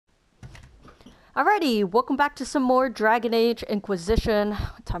Alrighty, welcome back to some more Dragon Age Inquisition.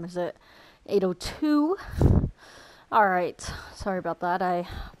 What time is it? 8:02. Alright, sorry about that.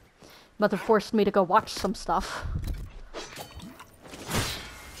 Mother forced me to go watch some stuff.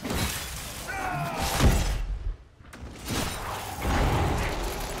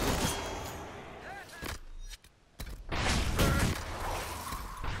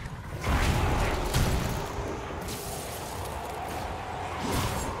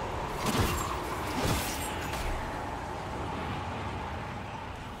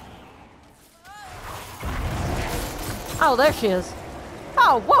 Oh, there she is.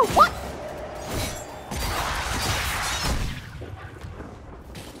 Oh, whoa, what?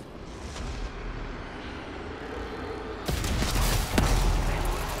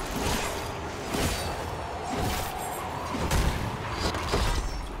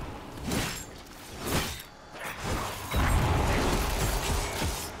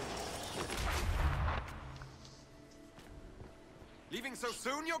 Leaving so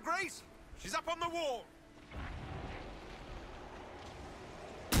soon, Your Grace? She's up on the wall.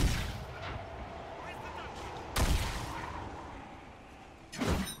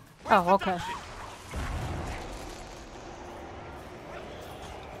 Oh, okay.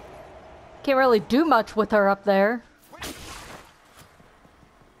 Can't really do much with her up there.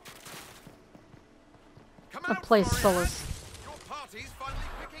 A place Solus. Your party's finally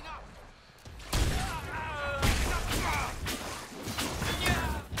picking up.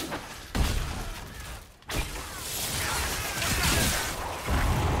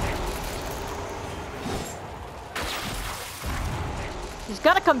 He's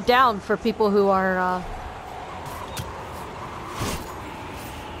got to come down for people who are,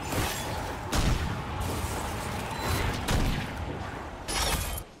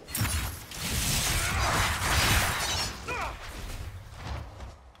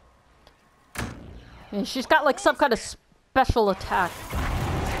 Yeah, she's got like some kind of special attack.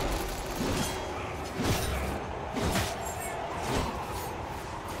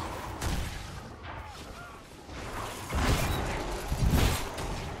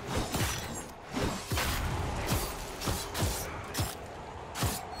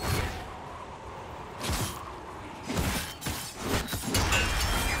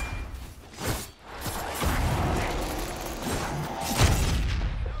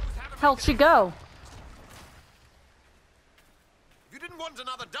 How'd she go? If you didn't want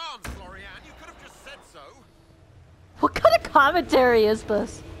another dance, Florian, you could have just said so. What kind of commentary is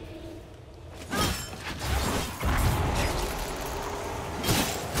this?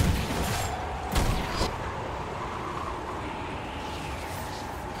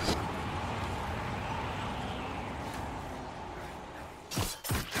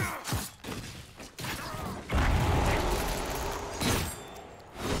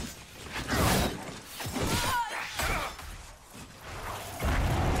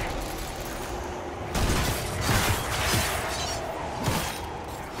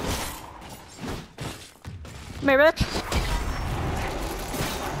 Come here, bitch.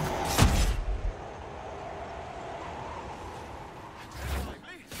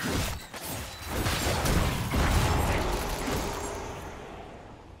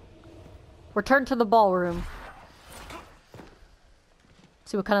 Return to the ballroom.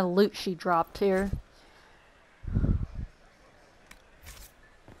 See what kind of loot she dropped here.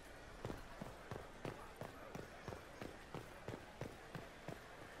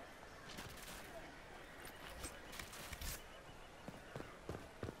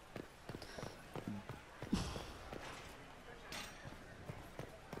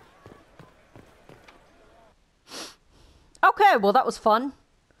 Okay, well that was fun.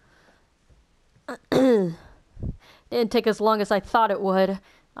 Didn't take as long as I thought it would.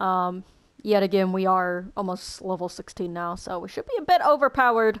 Yet again, we are almost level 16 now, so we should be a bit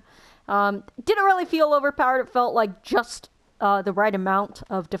overpowered. Didn't really feel overpowered. It felt like just the right amount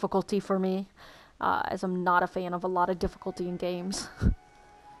of difficulty for me, as I'm not a fan of a lot of difficulty in games.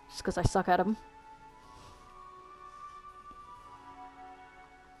 Just because I suck at them.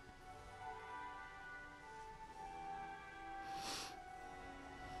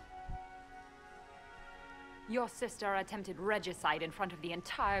 Your sister attempted regicide in front of the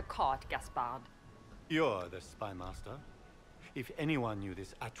entire court, Gaspard. You're the spy master. If anyone knew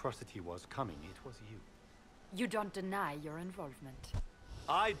this atrocity was coming, it was you. You don't deny your involvement.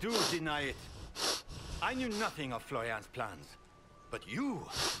 I do deny it. I knew nothing of Florian's plans. But you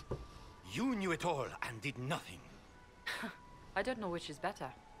knew it all and did nothing. I don't know which is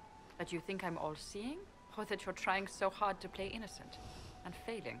better. That you think I'm all-seeing, or that you're trying so hard to play innocent and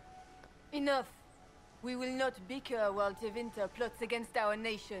failing. Enough. We will not bicker while Tevinter plots against our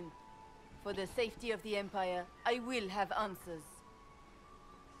nation. For the safety of the Empire, I will have answers.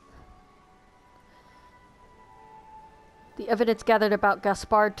 The evidence gathered about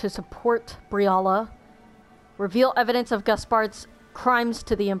Gaspard to support Briala reveal evidence of Gaspard's crimes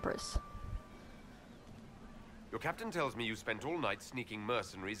to the Empress. Your captain tells me you spent all night sneaking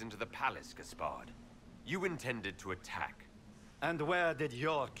mercenaries into the palace, Gaspard. You intended to attack. And where did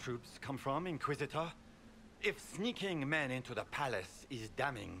your troops come from, Inquisitor? If sneaking men into the palace is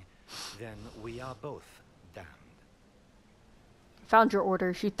damning, then we are both damned. Found your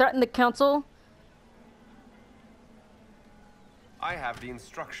orders. You threatened the council. I have the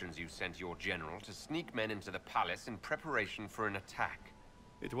instructions you sent your general to sneak men into the palace in preparation for an attack.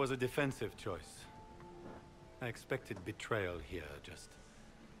 It was a defensive choice. I expected betrayal here, just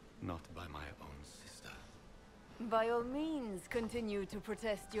not by my own sister. By all means, continue to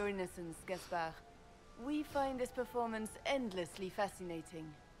protest your innocence, Gaspard. We find this performance endlessly fascinating.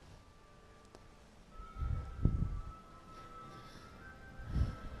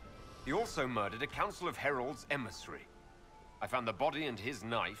 He also murdered a Council of Heralds emissary. I found the body and his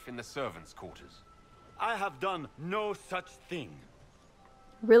knife in the servants' quarters. I have done no such thing.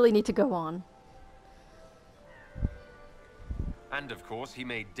 Really need to go on. And of course, he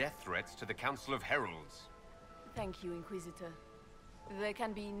made death threats to the Council of Heralds. Thank you, Inquisitor. There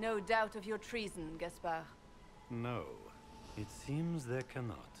can be no doubt of your treason, Gaspard. No, it seems there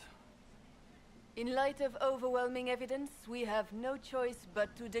cannot. In light of overwhelming evidence, we have no choice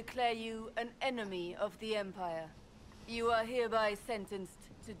but to declare you an enemy of the Empire. You are hereby sentenced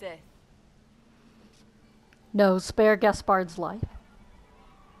to death. No, spare Gaspard's life.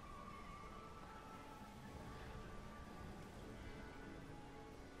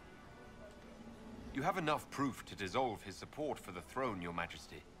 You have enough proof to dissolve his support for the throne, Your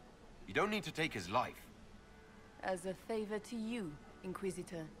Majesty. You don't need to take his life. As a favor to you,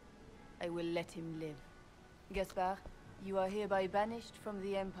 Inquisitor, I will let him live. Gaspard, you are hereby banished from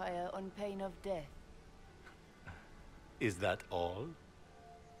the Empire on pain of death. Is that all?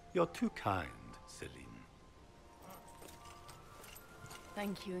 You're too kind, Celine.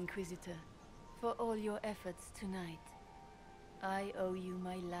 Thank you, Inquisitor, for all your efforts tonight. I owe you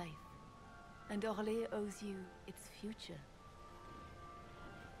my life, and Orlais owes you its future.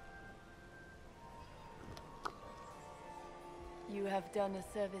 You have done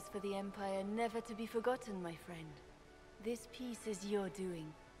a service for the Empire never to be forgotten, my friend. This piece is your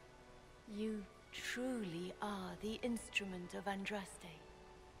doing. You truly are the instrument of Andraste.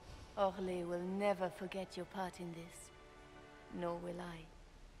 Orlais will never forget your part in this, nor will I.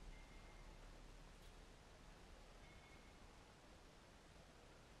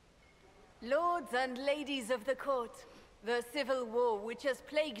 Lords and ladies of the court, the civil war which has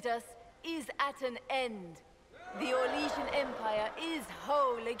plagued us is at an end. The Orlesian Empire is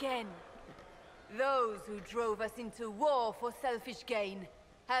whole again. Those who drove us into war for selfish gain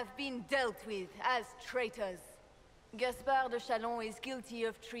have been dealt with as traitors. Gaspard de Chalon is guilty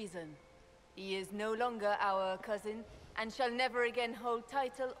of treason. He is no longer our cousin, and shall never again hold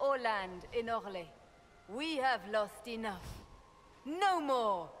title or land in Orlais. We have lost enough. No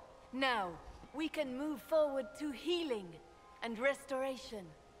more! Now, we can move forward to healing and restoration.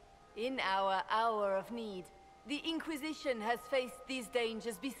 In our hour of need, the Inquisition has faced these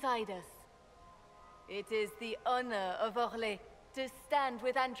dangers beside us. It is the honor of Orlais to stand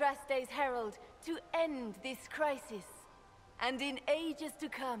with Andraste's herald to end this crisis. And in ages to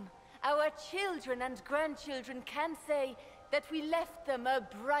come, our children and grandchildren can say that we left them a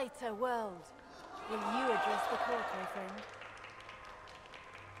brighter world. Will you address the court, my friend?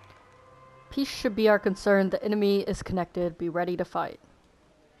 Peace should be our concern. The enemy is connected. Be ready to fight.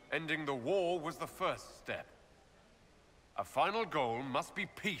 Ending the war was the first step. A final goal must be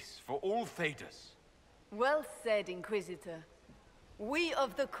peace for all Thedas. Well said, Inquisitor. We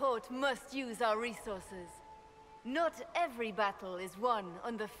of the court must use our resources. Not every battle is won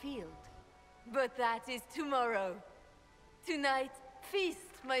on the field, but that is tomorrow. Tonight,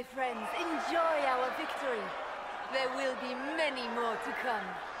 feast, my friends. Enjoy our victory. There will be many more to come.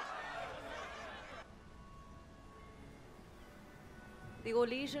 The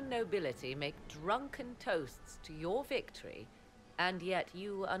Orlesian nobility make drunken toasts to your victory, and yet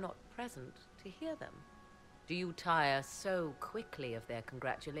you are not present to hear them. Do you tire so quickly of their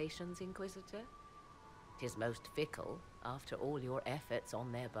congratulations, Inquisitor? 'Tis most fickle, after all your efforts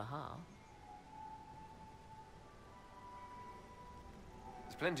on their behalf.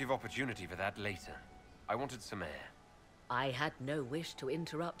 There's plenty of opportunity for that later. I wanted some air. I had no wish to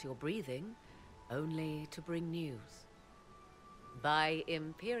interrupt your breathing, only to bring news. By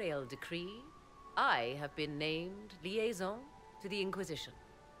imperial decree, I have been named liaison to the Inquisition.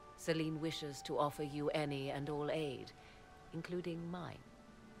 Celine wishes to offer you any and all aid, including mine.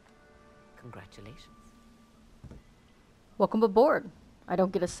 Congratulations. Welcome aboard. I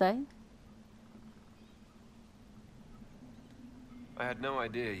don't get a say. I had no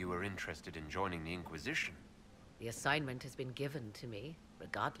idea you were interested in joining the Inquisition. The assignment has been given to me,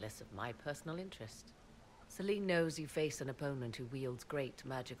 regardless of my personal interest. Celine knows you face an opponent who wields great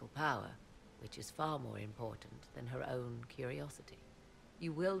magical power, which is far more important than her own curiosity.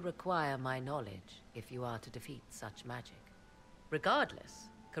 You will require my knowledge if you are to defeat such magic. Regardless,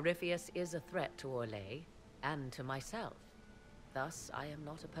 Corypheus is a threat to Orlais and to myself. Thus, I am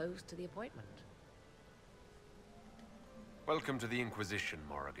not opposed to the appointment. Welcome to the Inquisition,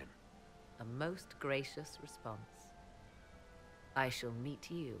 Morrigan. A most gracious response. I shall meet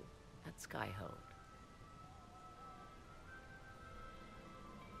you at Skyhold.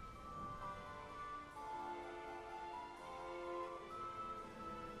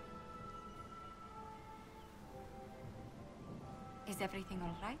 Is everything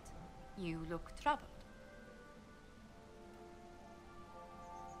all right? You look troubled.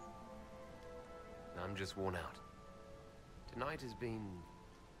 I'm just worn out. Tonight has been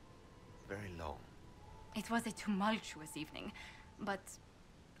very long. It was a tumultuous evening, but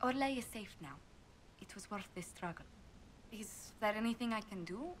Orlais is safe now. It was worth the struggle. Is there anything I can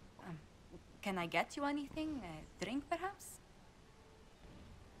do? Can I get you anything? A drink, perhaps?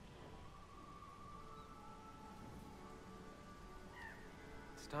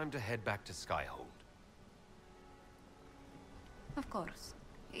 It's time to head back to Skyhold. Of course.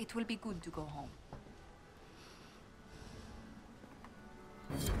 It will be good to go home.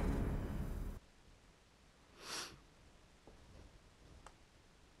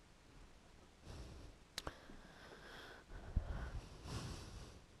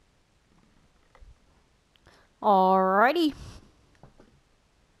 Alrighty.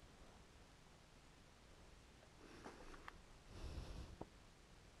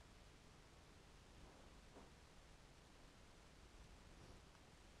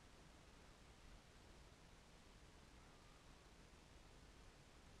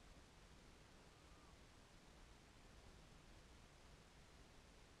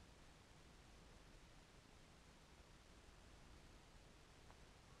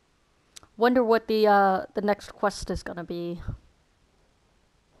 Wonder what the next quest is gonna be.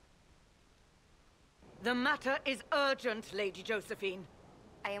 The matter is urgent, Lady Josephine.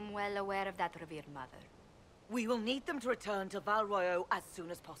 I am well aware of that, revered mother. We will need them to return to Val Royeaux as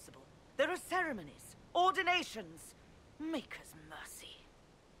soon as possible. There are ceremonies, ordinations. Maker's mercy.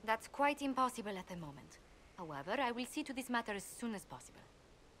 That's quite impossible at the moment. However, I will see to this matter as soon as possible.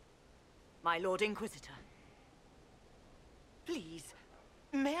 My Lord Inquisitor. Please,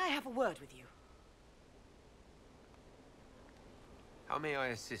 may I have a word with you? How may I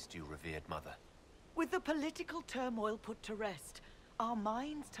assist you, revered mother? With the political turmoil put to rest, our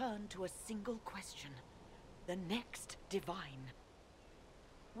minds turn to a single question. The next divine.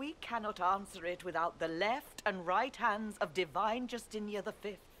 We cannot answer it without the left and right hands of Divine Justinia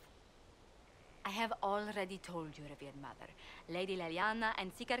V. I have already told you, revered mother. Lady Leliana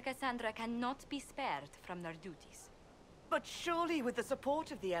and Seeker Cassandra cannot be spared from their duties. But surely with the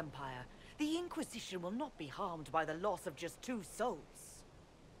support of the Empire, the Inquisition will not be harmed by the loss of just 2 souls.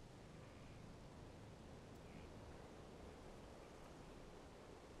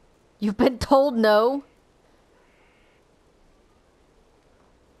 You've been told no.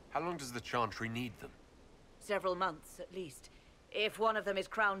 How long does the Chantry need them? Several months, at least. If one of them is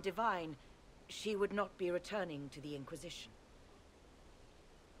crowned divine, she would not be returning to the Inquisition.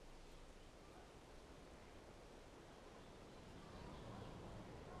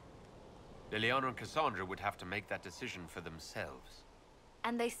 Liliana and Cassandra would have to make that decision for themselves.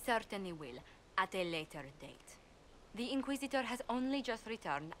 And they certainly will, at a later date. The Inquisitor has only just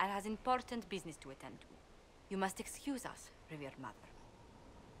returned and has important business to attend to. You must excuse us, revered mother.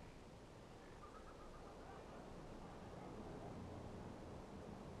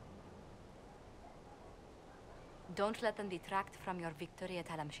 Don't let them detract from your victory at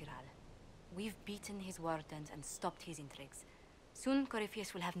Alam-Shiral. We've beaten his wardens and stopped his intrigues. Soon,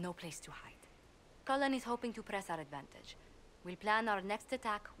 Corypheus will have no place to hide. Cullen is hoping to press our advantage. We'll plan our next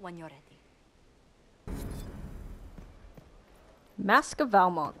attack when you're ready. Mask of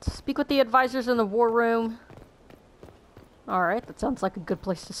Valmont. Speak with the advisors in the war room. Alright, that sounds like a good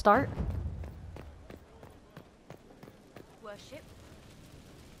place to start. Worship.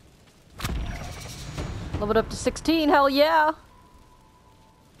 Leveled up to 16, hell yeah!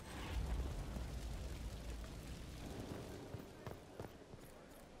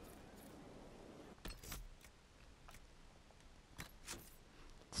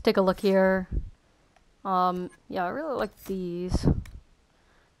 Let's take a look here. Yeah, I really like these. So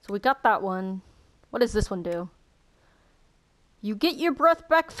we got that one. What does this one do? You get your breath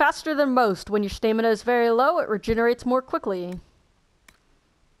back faster than most. When your stamina is very low, it regenerates more quickly.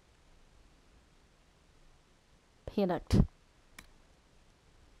 Panicked.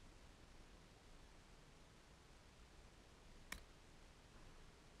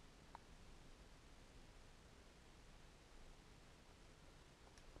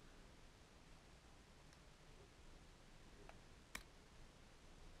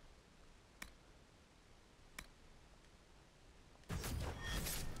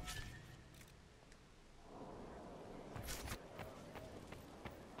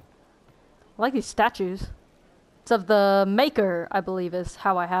 I like these statues. It's of the maker, I believe is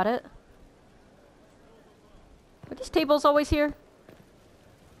how I had it. Are these tables always here?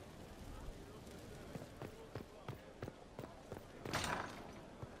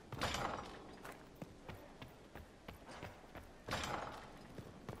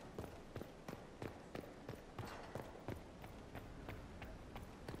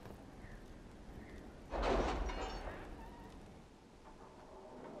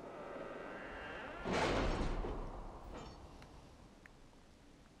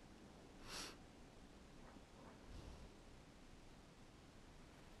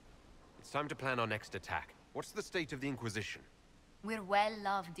 It's time to plan our next attack. What's the state of the Inquisition? We're well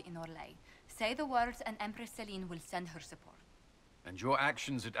loved in Orlais. Say the words and Empress Celine will send her support. And your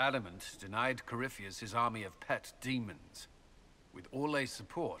actions at Adamant denied Corypheus his army of pet demons. With Orlais'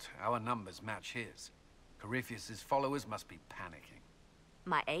 support, our numbers match his. Corypheus' followers must be panicking.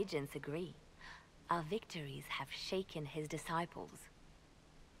 My agents agree. Our victories have shaken his disciples.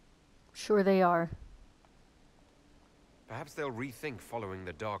 Sure they are. Perhaps they'll rethink following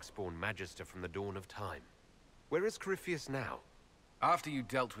the Darkspawn Magister from the dawn of time. Where is Corypheus now? After you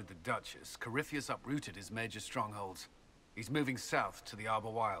dealt with the Duchess, Corypheus uprooted his major strongholds. He's moving south to the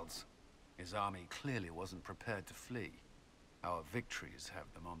Arbor Wilds. His army clearly wasn't prepared to flee. Our victories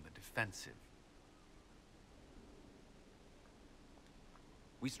have them on the defensive.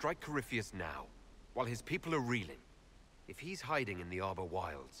 We strike Corypheus now, while his people are reeling. If he's hiding in the Arbor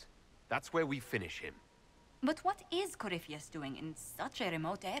Wilds, that's where we finish him. But what is Corypheus doing in such a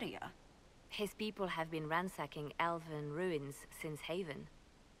remote area? His people have been ransacking elven ruins since Haven.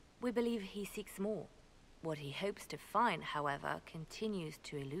 We believe he seeks more. What he hopes to find, however, continues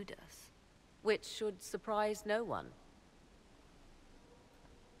to elude us. Which should surprise no one.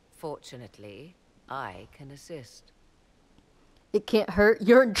 Fortunately, I can assist. It can't hurt.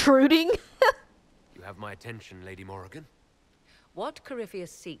 You're intruding. You have my attention, Lady Morrigan. What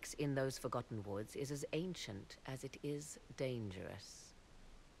Corypheus seeks in those Forgotten Woods is as ancient as it is dangerous.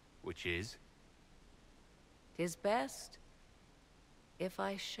 Which is? 'Tis best if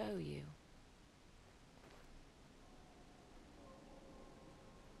I show you.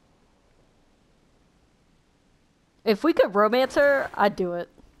 If we could romance her, I'd do it.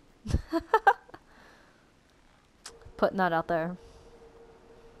 Putting that out there.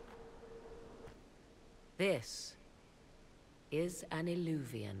 This is an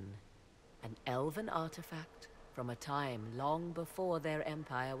Illuvian, an elven artifact from a time long before their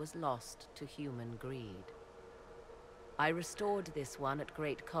empire was lost to human greed. I restored this one at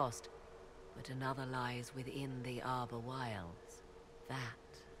great cost, but another lies within the Arbor Wilds. That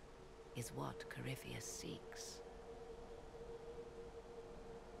is what Corypheus seeks.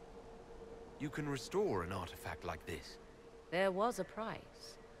 You can restore an artifact like this. There was a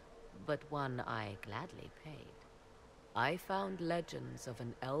price, but one I gladly paid. I found legends of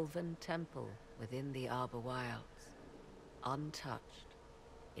an elven temple within the Arbor Wilds, untouched.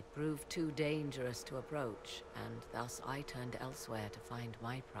 It proved too dangerous to approach, and thus I turned elsewhere to find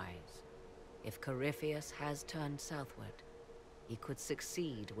my prize. If Corypheus has turned southward, he could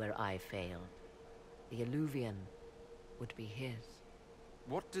succeed where I failed. The Illuvian would be his.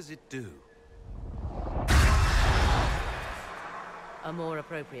 What does it do? A more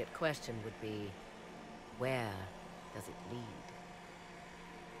appropriate question would be, where does it lead?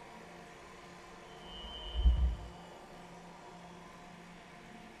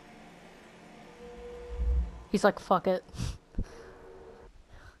 He's like, fuck it.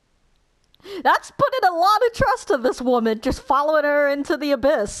 That's putting a lot of trust in this woman, just following her into the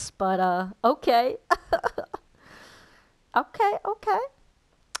abyss. But, okay. Okay.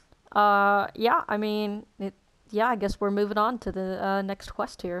 Yeah, I mean, yeah, I guess we're moving on to the next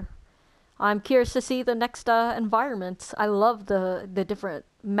quest here. I'm curious to see the next environments. I love the different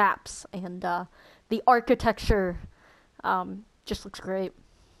maps and the architecture. Just looks great.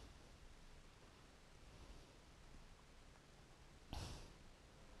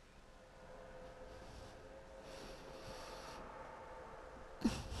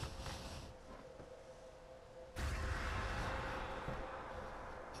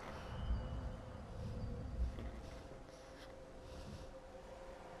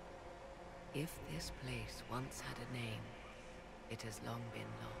 If this place once had a name, it has long been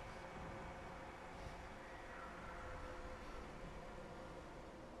lost.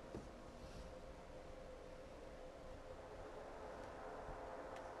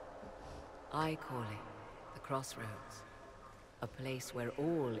 I call it the Crossroads, a place where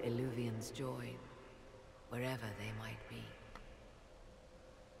all Illuvians join, wherever they might be.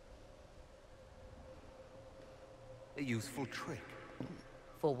 A useful trick.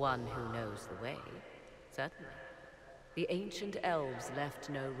 For one who knows the way, certainly. The ancient elves left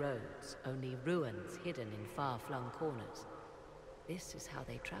no roads, only ruins hidden in far-flung corners. This is how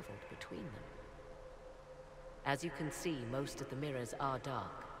they traveled between them. As you can see, most of the mirrors are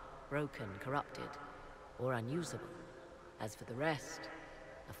dark, broken, corrupted, or unusable. As for the rest,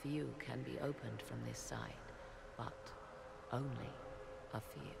 a few can be opened from this side, but only a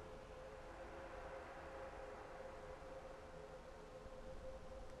few.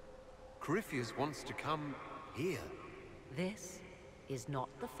 Corypheus wants to come here. This is not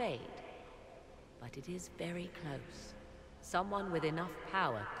the Fade, but it is very close. Someone with enough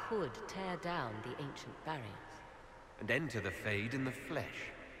power could tear down the ancient barriers. And enter the Fade in the flesh.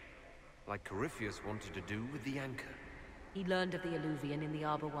 Like Corypheus wanted to do with the Anchor. He learned of the Illuvian in the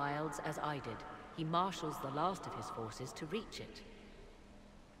Arbor Wilds as I did. He marshals the last of his forces to reach it.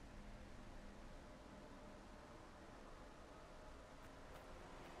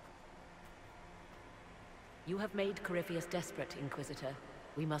 You have made Corypheus desperate, Inquisitor.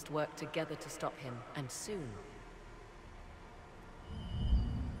 We must work together to stop him, and soon.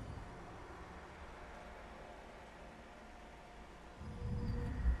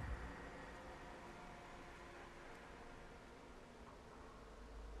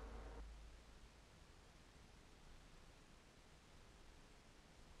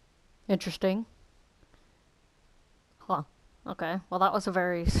 Interesting. Huh. Okay. Well, that was a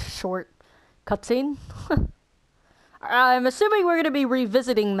very short cutscene. I'm assuming we're going to be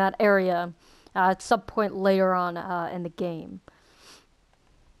revisiting that area at some point later on in the game.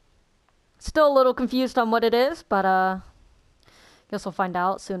 Still a little confused on what it is, but guess we'll find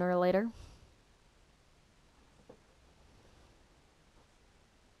out sooner or later.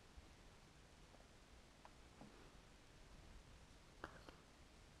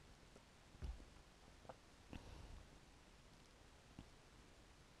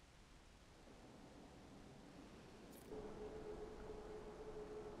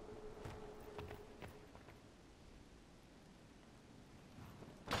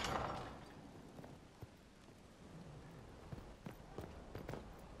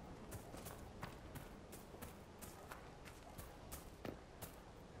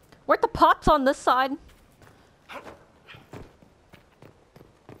 Weren't the pots on this side?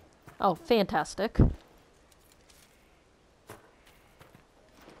 Oh, fantastic.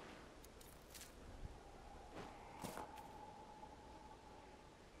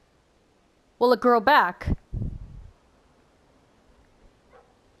 Will it grow back?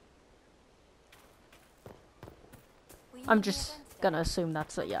 I'm just gonna assume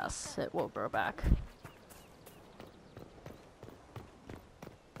that's a yes. It will grow back.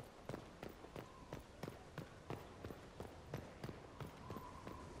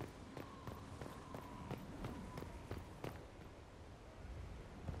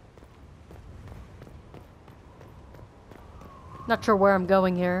 Not sure where I'm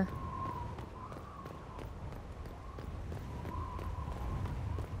going here.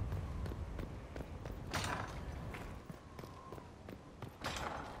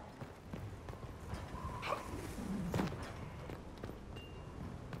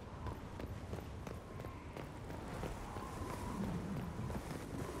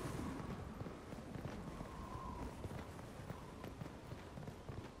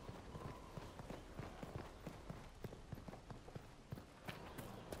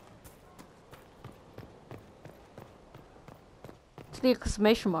 The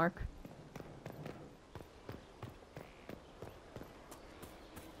exclamation mark.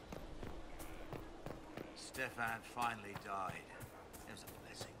 Stefan finally died. It was a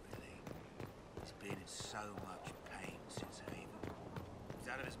blessing, really. He's been in so much pain since Haven. He was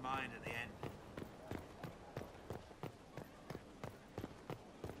out of his mind at the end.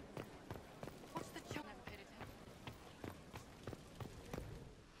 What's the job?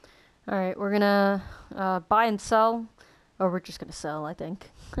 Alright, we're gonna buy and sell. Or we're just gonna sell, I think.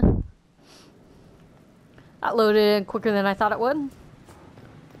 That loaded in quicker than I thought it would. Not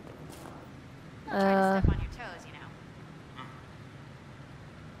trying to step on your toes, you know.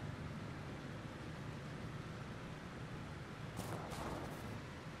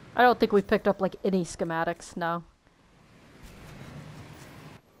 I don't think we picked up like any schematics, no.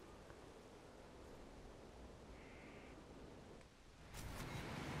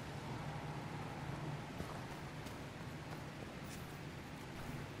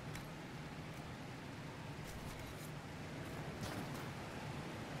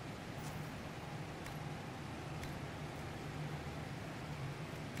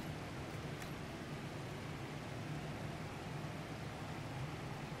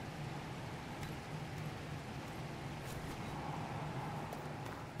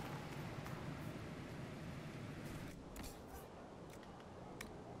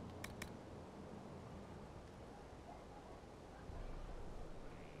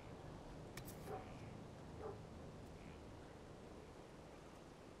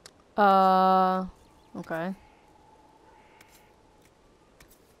 Okay.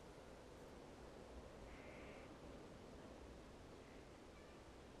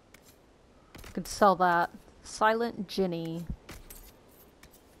 Could sell that. Silent Ginny.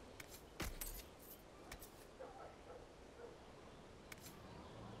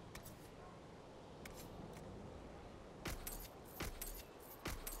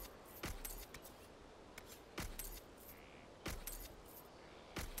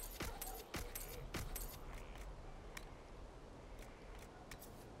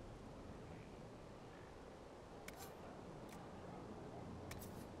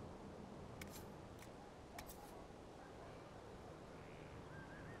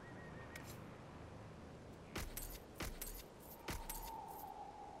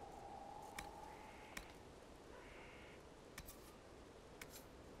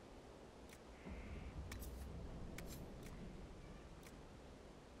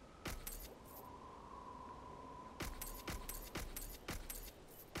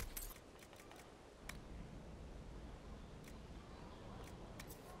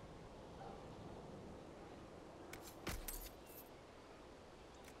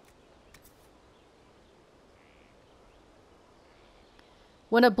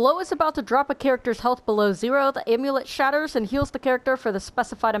 When a blow is about to drop a character's health below 0, the amulet shatters and heals the character for the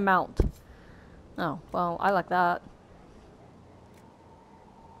specified amount. Oh, well, I like that.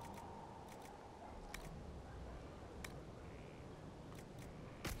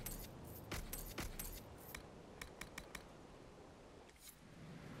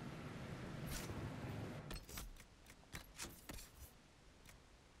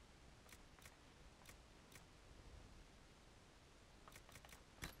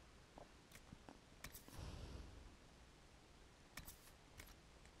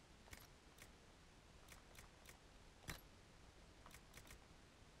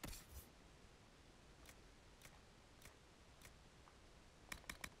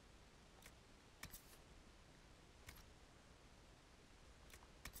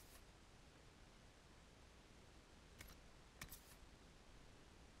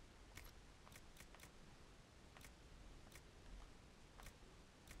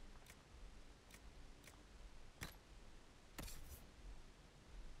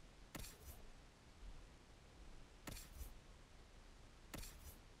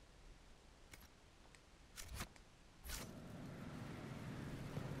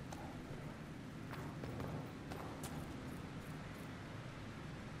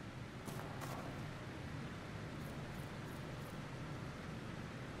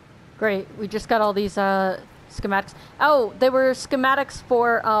 Great, we just got all these schematics. Oh, they were schematics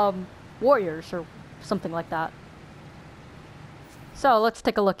for warriors or something like that. So let's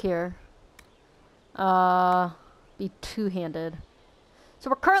take a look here. Be two-handed.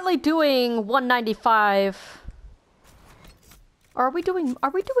 So we're currently doing 195. Are we doing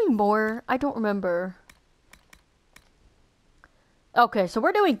more? I don't remember. Okay, so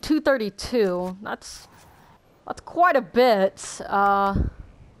we're doing 232. That's quite a bit.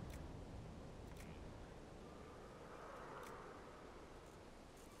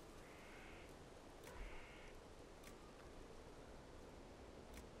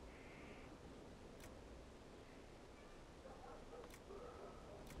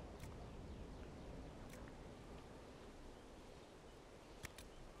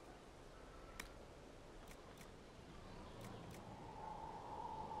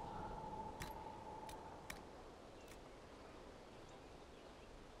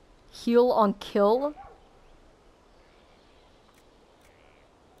 Heal on kill?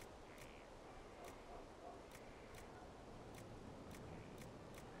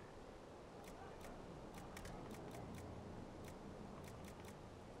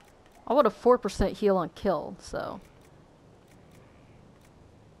 I want a 4% heal on kill, so.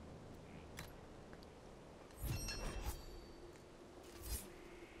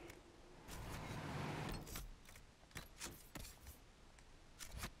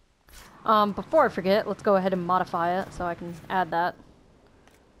 Before I forget, let's go ahead and modify it so I can add that.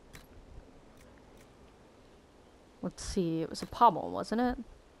 Let's see, it was a pommel, wasn't it?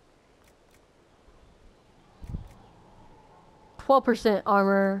 12%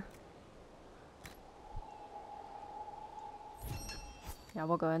 armor. Yeah,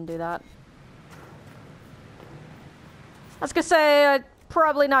 we'll go ahead and do that. I was gonna say, I'm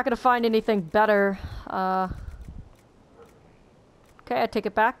probably not gonna find anything better. Okay, I take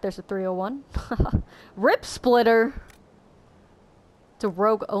it back. There's a 301. Rip Splitter. It's a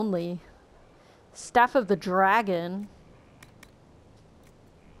rogue only. Staff of the Dragon.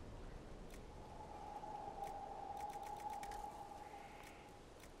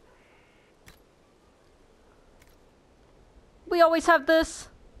 we always have this.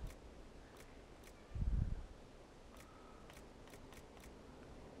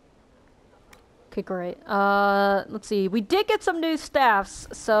 Okay, great. Let's see. We did get some new staffs,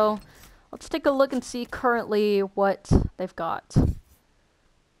 so let's take a look and see currently what they've got.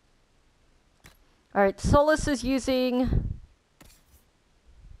 Alright, Solus is using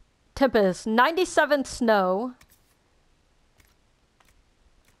Tempest, 97 snow.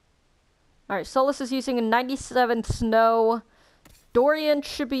 Alright, Solus is using a 97 snow. Dorian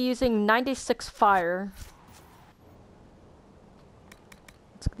should be using 96 fire.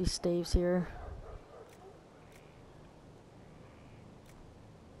 Let's get these staves here.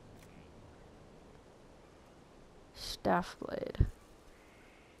 Staff blade.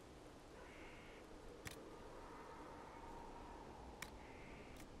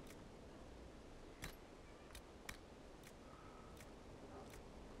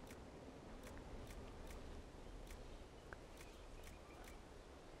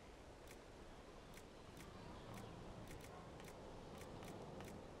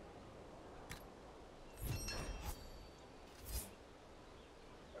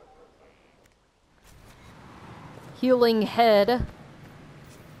 Healing head.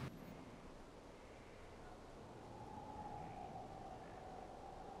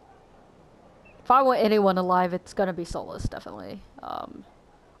 If I want anyone alive, it's gonna be Solus, definitely.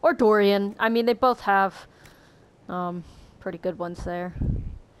 Or Dorian. I mean, they both have pretty good ones there.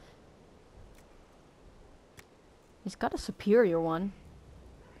 He's got a superior one.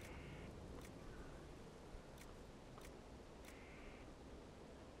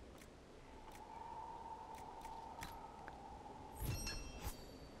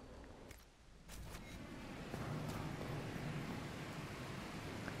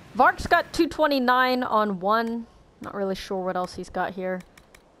 Vark's got 229 on one. Not really sure what else he's got here.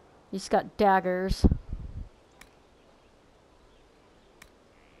 He's got daggers.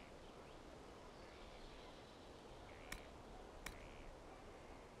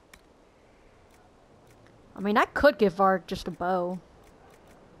 I mean, I could give Vark just a bow.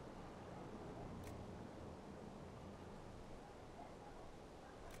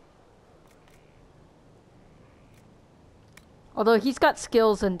 Although he's got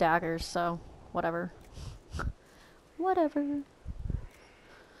skills and daggers, so whatever. Whatever.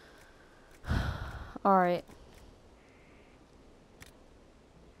 Alright.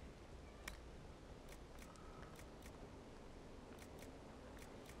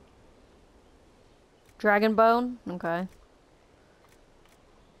 Dragon bone? Okay.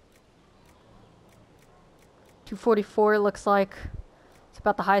 244 looks like it's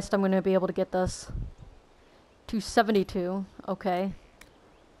about the highest I'm going to be able to get this. 272. Okay.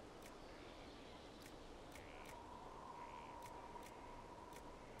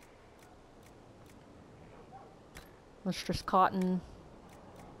 Lustrous cotton.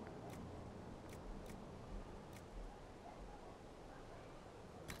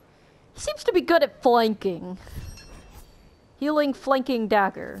 He seems to be good at flanking. Healing flanking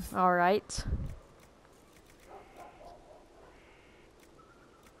dagger. Alright.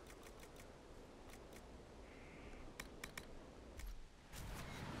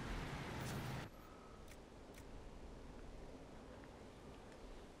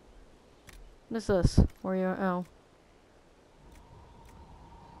 What is this? Where you? Oh.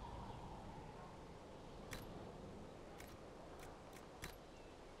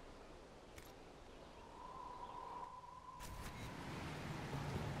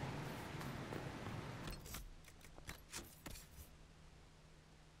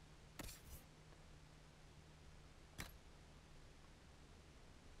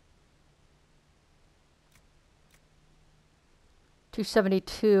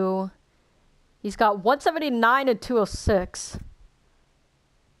 $272. He's got 179 and 206.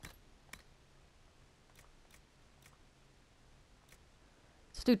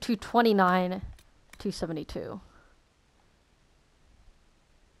 Let's do 229, 272.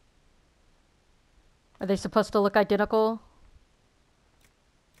 Are they supposed to look identical?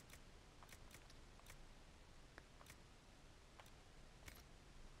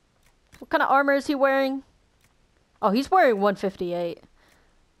 What kind of armor is he wearing? Oh, he's wearing 158.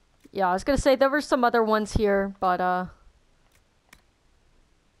 Yeah, I was gonna say there were some other ones here, but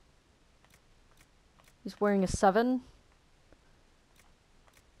he's wearing a 7.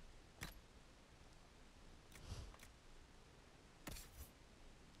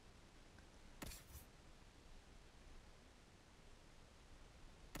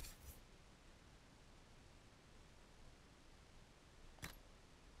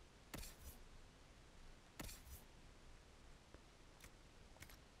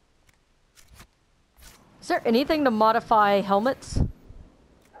 Is there anything to modify helmets?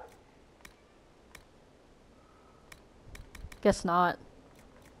 Guess not.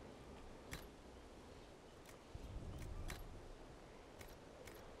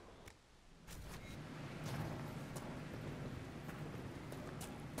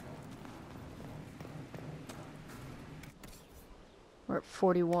 We're at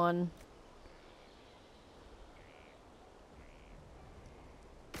 41.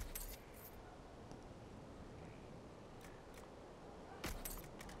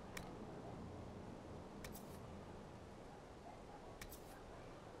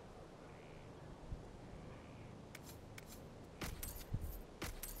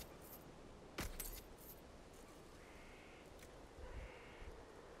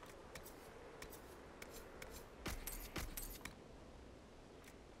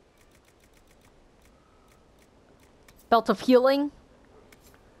 Belt of healing.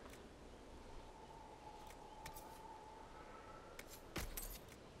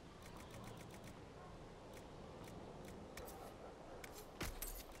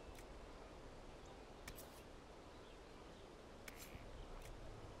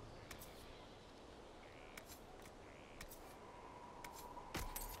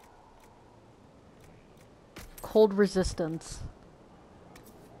 Cold resistance.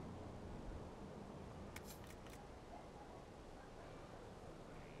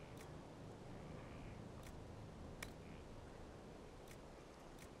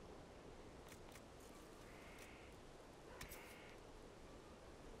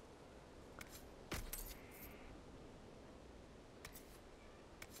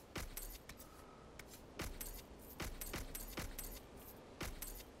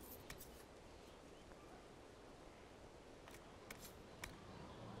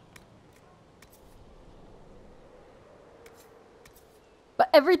 But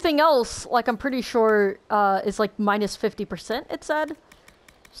everything else, like, I'm pretty sure, is like minus 50%, it said.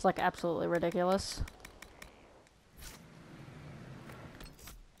 It's like absolutely ridiculous.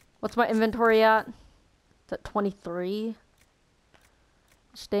 What's my inventory at? It's at 23.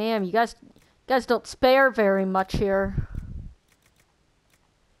 Damn, you guys don't spare very much here.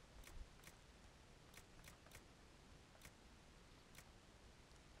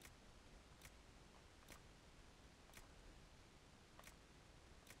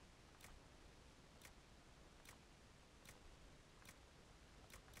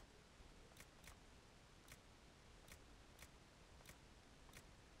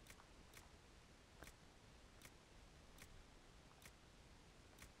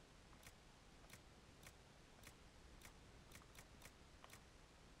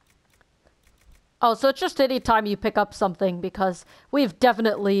 Oh, so it's just any time you pick up something, because we've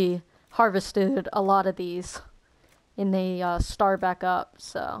definitely harvested a lot of these and they star back up,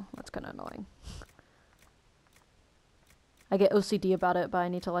 so that's kind of annoying. I get OCD about it, but I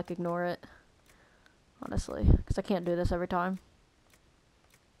need to, like, ignore it, honestly, because I can't do this every time.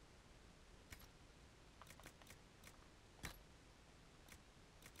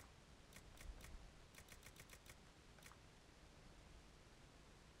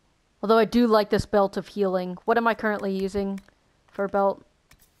 Although I do like this belt of healing. What am I currently using for a belt?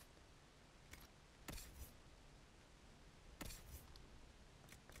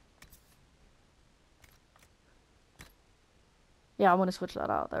 Yeah, I want to switch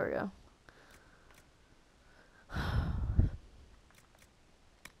that out. There we go.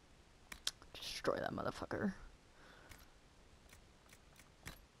 Destroy that motherfucker.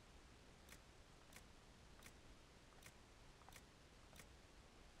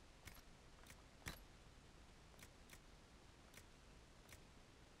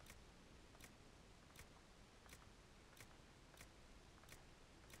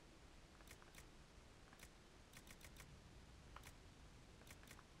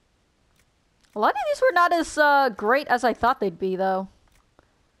 A lot of these were not as great as I thought they'd be, though.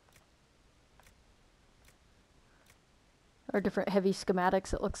 Or different heavy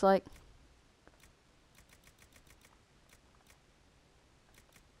schematics, it looks like.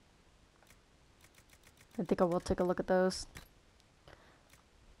 I think I will take a look at those.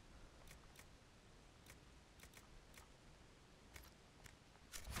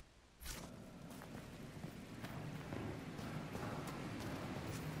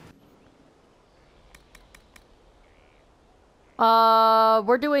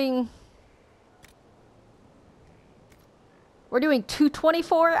 We're doing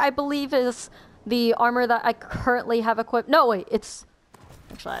 224, I believe, is the armor that I currently have equipped. No, wait, it's...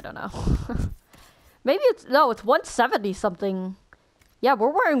 Actually, I don't know. Maybe it's... No, it's 170 something. Yeah,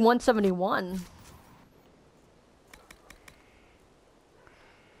 we're wearing 171.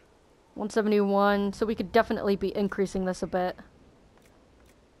 171, so we could definitely be increasing this a bit.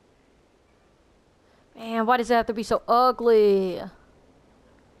 Man, why does it have to be so ugly?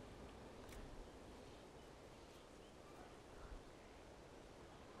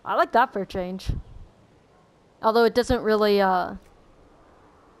 I like that for a change. Although it doesn't really,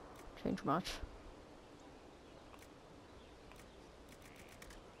 change much.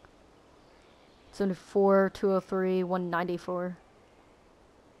 $74, 203, 194.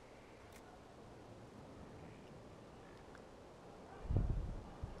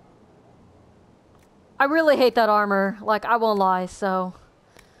 I really hate that armor. Like, I won't lie, so.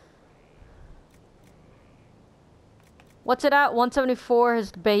 What's it at? 174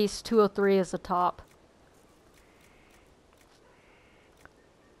 is the base, 203 is the top.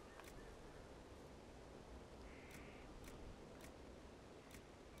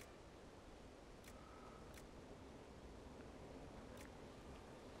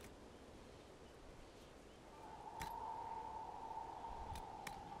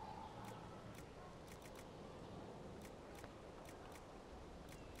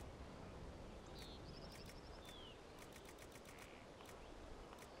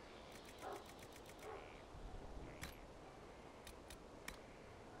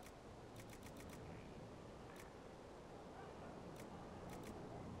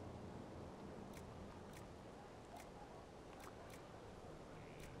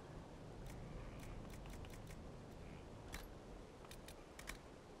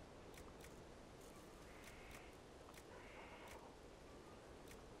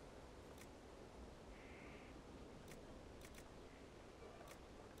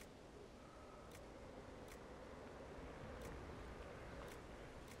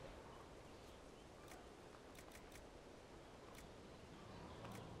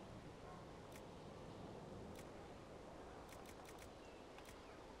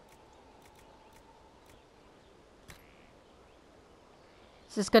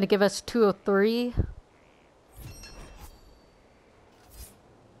 Is this gonna give us 203?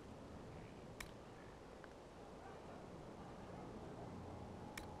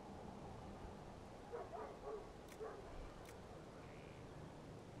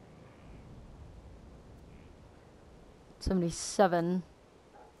 $77.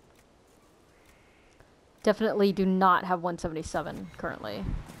 Definitely do not have 177 currently.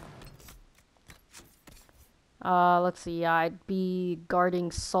 Let's see. I'd be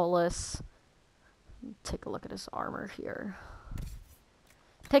guarding Solus. Take a look at his armor here.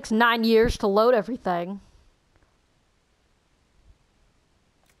 Takes 9 years to load everything.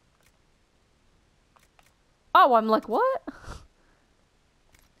 Oh, I'm like, what?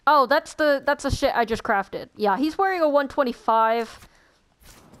 Oh, that's the shit I just crafted. Yeah, he's wearing a 125.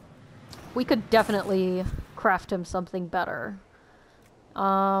 We could definitely craft him something better.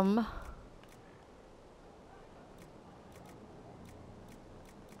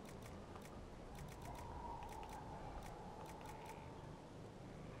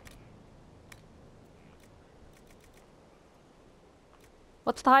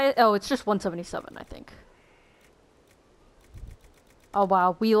 What's the highest? Oh, it's just 177, I think. Oh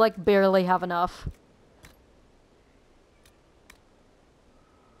wow, we like barely have enough.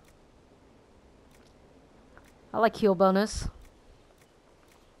 I like heal bonus.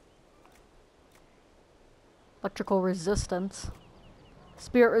 Electrical resistance.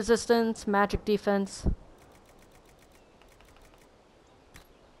 Spirit resistance, magic defense.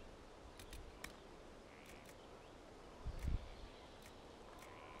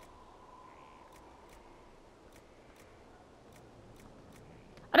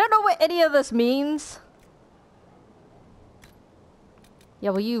 I don't know what any of this means.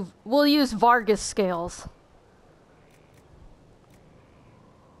 Yeah, we'll use Vargas scales.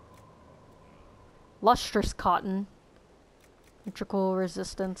 Lustrous cotton. Electrical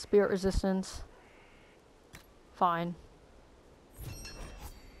resistance, spirit resistance. Fine.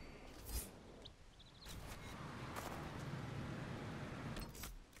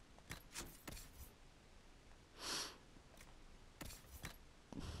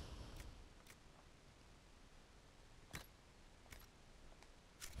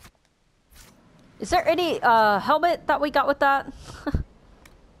 Is there any helmet that we got with that?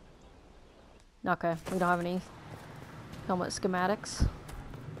 Okay, we don't have any helmet schematics.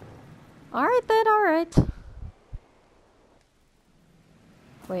 Alright then, alright.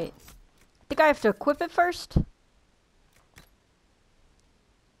 Wait. I think I have to equip it first?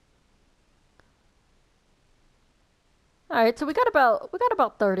 Alright, so we got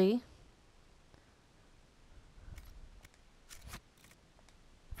about 30.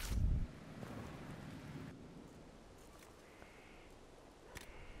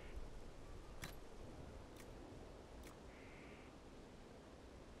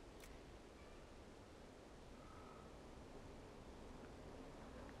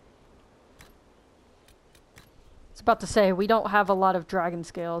 was about to say, we don't have a lot of dragon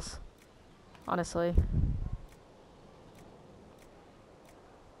scales, honestly.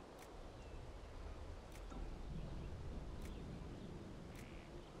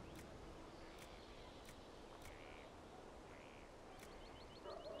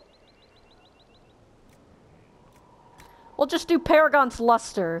 We'll just do Paragon's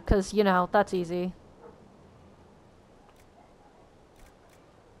Luster, because, you know, that's easy.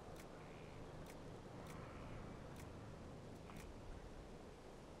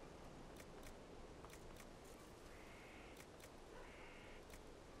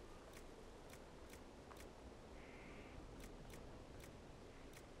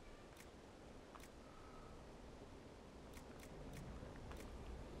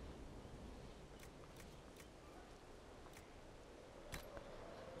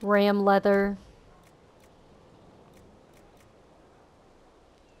 Ram leather.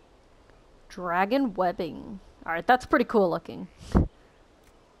 Dragon webbing. Alright, that's pretty cool looking.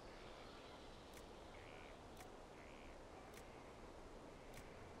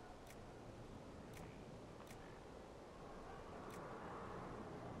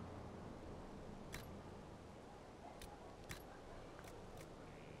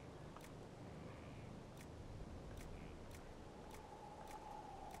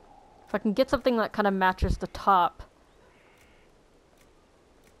 If I can get something that kind of matches the top.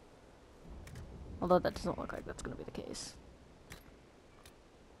 Although that doesn't look like that's going to be the case.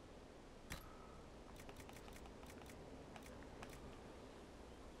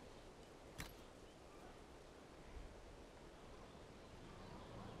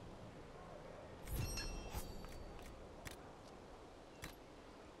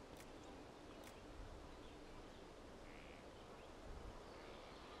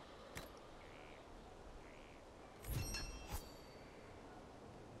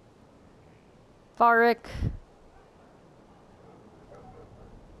 Varric.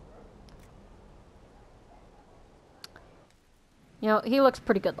 You know, he looks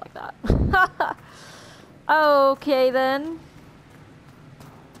pretty good like that. Okay, then.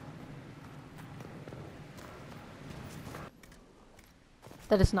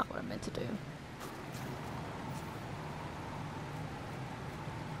 That is not what I meant to do.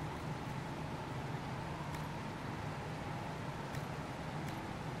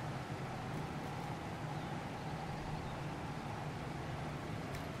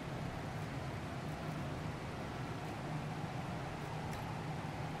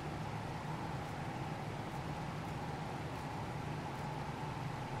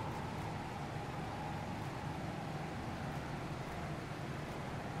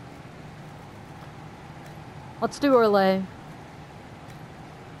 Let's do Orlais.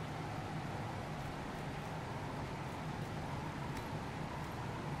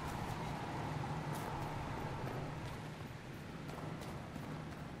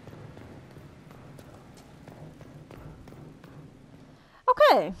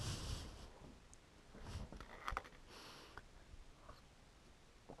 Okay.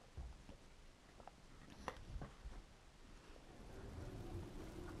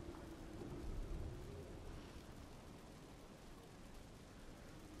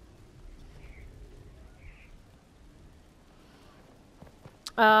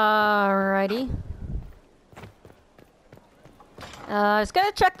 Alrighty. I was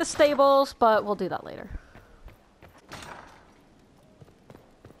gonna check the stables, but we'll do that later.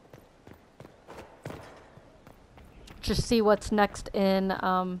 Just see what's next in,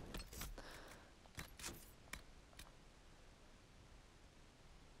 the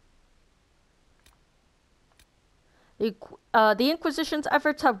Inquisition's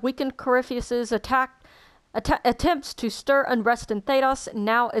efforts have weakened Corypheus's attempts to stir unrest in Thedos.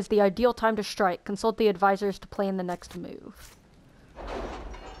 Now is the ideal time to strike. Consult the advisors to plan the next move.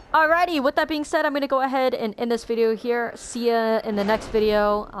 Alrighty, with that being said, I'm going to go ahead and end this video here. See ya in the next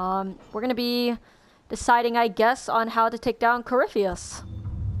video. We're going to be deciding, I guess, on how to take down Corypheus.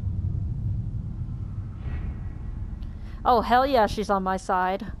 Oh, hell yeah, she's on my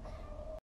side.